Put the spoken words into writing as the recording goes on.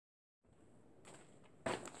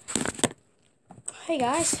Hey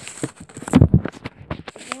guys,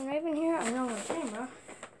 Dan Raven here. I'm not on camera.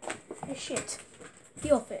 Hey shit,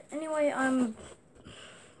 feel fit. Anyway, I'm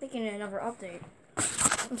making another update.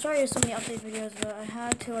 I'm sorry there's so many update videos, but I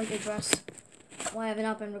had to address why I haven't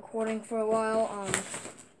not been recording for a while.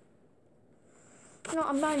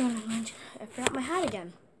 I'm not even gonna I forgot my hat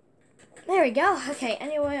again. There we go. Okay.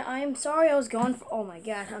 Anyway, I'm sorry I was gone for. Oh my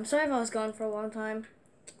god, I'm sorry if I was gone for a long time.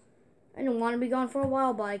 I didn't want to be gone for a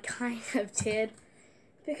while, but I kind of did.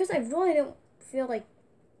 Because I really don't feel like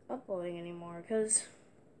uploading anymore. Because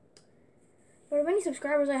for the many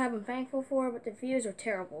subscribers I have, I'm thankful for, but the views are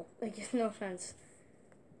terrible. Like, no offense.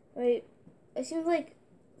 Wait, it seems like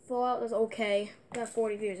Fallout is okay. Got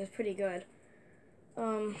 40 views. That's pretty good.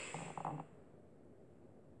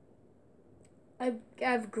 I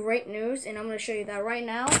have great news, and I'm going to show you that right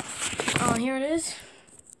now. Here it is.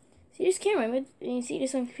 See this camera? Can you see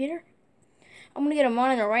this on the computer? I'm going to get a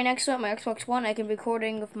monitor right next to it, my Xbox One. I can be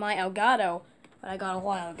recording with my Elgato that I got a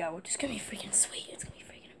while ago, which is going to be freaking sweet. It's going to be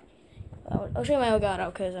freaking amazing. I'll show you my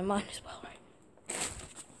Elgato, because I might as well,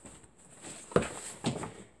 right?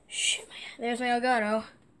 Shit, man. There's my Elgato.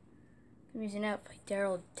 I'm using that like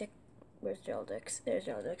Daryl Dick. Where's Daryl Dix? There's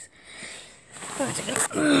Daryl Dix.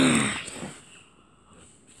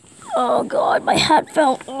 Oh, God, my hat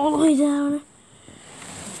fell all the way down.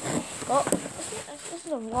 Well, this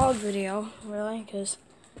is a vlog video, really, because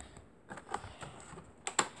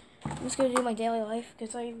I'm just going to do my daily life,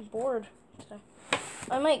 because I'm bored. So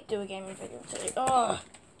I might do a gaming video today. Oh.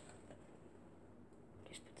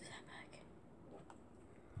 Just put this hat back.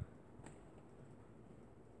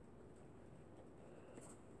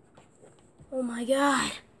 Oh my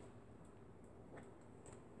god.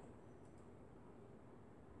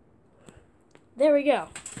 There we go.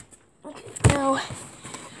 Okay, now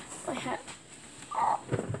my hat.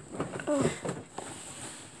 Oh.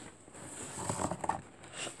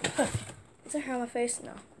 Is there hair on my face?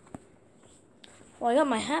 No. Well, I got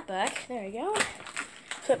my hat back. There you go.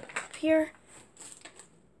 Flip up here.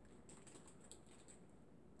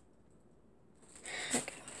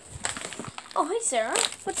 Okay. Oh, hey, Sarah.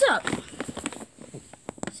 What's up?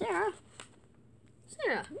 Sarah?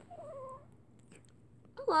 Sarah?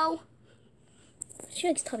 Hello. She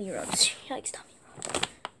likes tummy rubs. She likes tummy rubs.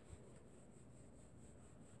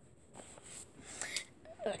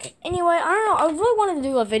 Okay, anyway, I don't know. I really wanted to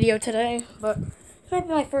do a video today, but it might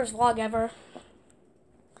be my first vlog ever.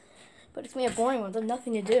 But it's going to be a boring one. There's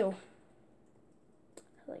nothing to do.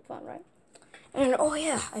 Like fun, right? And, oh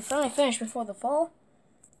yeah, I finally finished Before the Fall.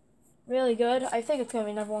 Really good. I think it's going to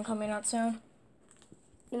be another one coming out soon.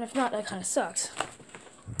 And if not, that kind of sucks.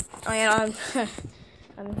 Oh yeah,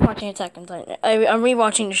 I'm watching Attack on Titan. I'm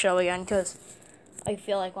rewatching the show again because I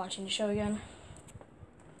feel like watching the show again.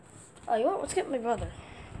 Oh, you want? Let's get my brother.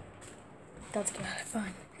 That's good.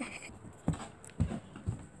 Fine.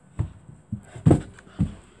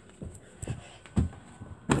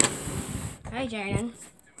 Hi, Jaren.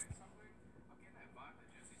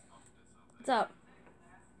 What's up?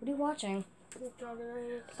 What are you watching?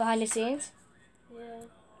 Behind the Scenes? Yeah.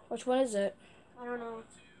 Which one is it? I don't know.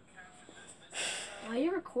 Why are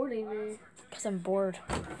you recording me? Because I'm bored.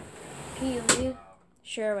 Can you leave?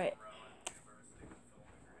 Sure, wait.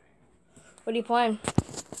 What are you playing?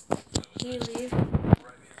 Can you leave?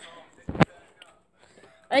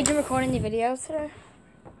 Are you recording the videos today?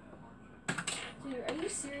 Dude, are you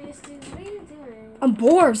serious, dude? What are you doing? I'm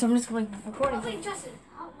bored, so I'm just like recording. Oh, wait, Justin,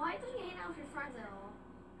 why don't you hang out with your friends at all?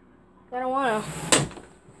 I don't want to.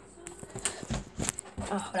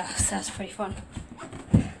 Oh, that's pretty fun.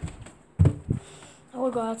 I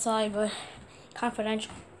would go outside, but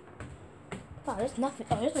confidential. Oh, there's nothing.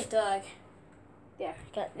 Oh, there's my dog.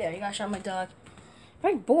 There, you gotta show my dog. I'm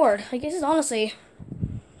very bored. Like, this is honestly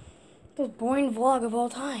the most boring vlog of all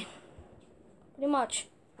time. Pretty much.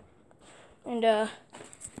 And, yeah.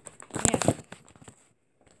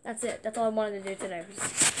 That's it. That's all I wanted to do today. Was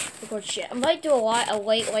record shit. I might do a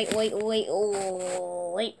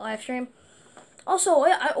late live stream. Also,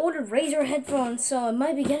 I ordered Razer headphones, so I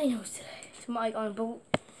might be getting those today.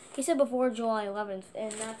 He said before July 11th,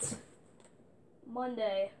 and that's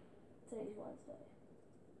Monday. Today's Wednesday.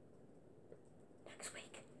 Next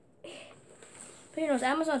week. But you know,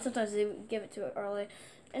 Amazon sometimes they give it to it early.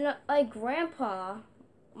 And my grandpa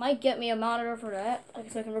might get me a monitor for that,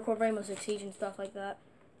 so I can record Rainbow Six Siege and stuff like that.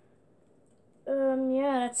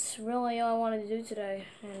 Yeah, that's really all I wanted to do today.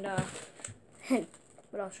 And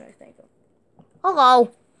what else should I think of?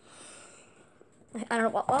 Hello. I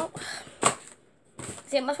don't know. Well,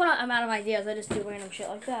 see, that's when I'm out of ideas. I just do random shit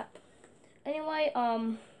like that. Anyway,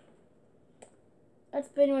 that's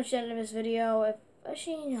pretty much the end of this video. If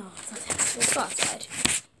Actually, no, let's go outside.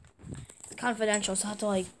 It's confidential, so I have to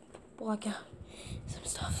like block out some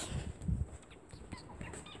stuff.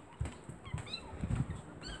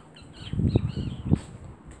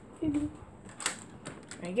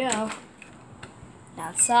 There you go.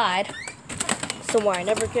 Outside, somewhere I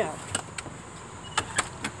never go.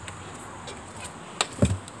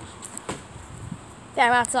 There,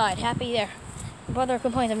 I'm outside. Happy there. My brother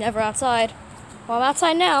complains I'm never outside. Well, I'm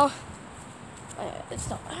outside now. It's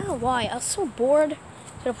not, I don't know why. I was so bored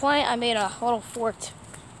to the point I made a little fort.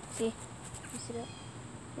 See? You see that?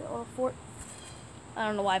 A little fort? I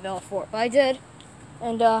don't know why I built a fort, but I did.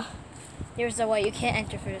 And here's the way. You can't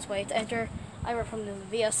enter through this way. To enter either from the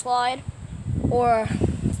via slide or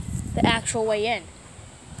the actual way in.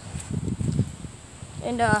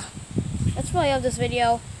 And that's really of this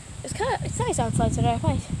video. It's nice outside today. I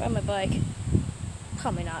might ride my bike.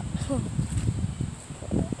 Probably not.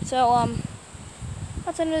 So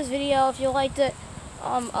that's the end of this video. If you liked it,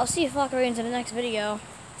 I'll see you fuckers in the next video.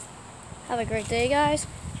 Have a great day, guys,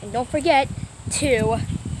 and don't forget to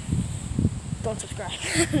don't subscribe.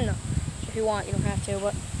 No, if you want, you don't have to,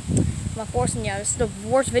 but I'm not forcing you. This is the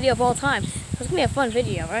worst video of all time. It's gonna be a fun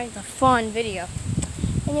video, right? It's a fun video.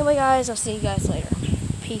 Anyway, guys, I'll see you guys later.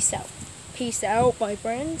 Peace out. Peace out, my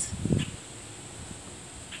friends.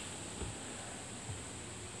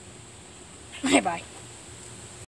 Bye-bye.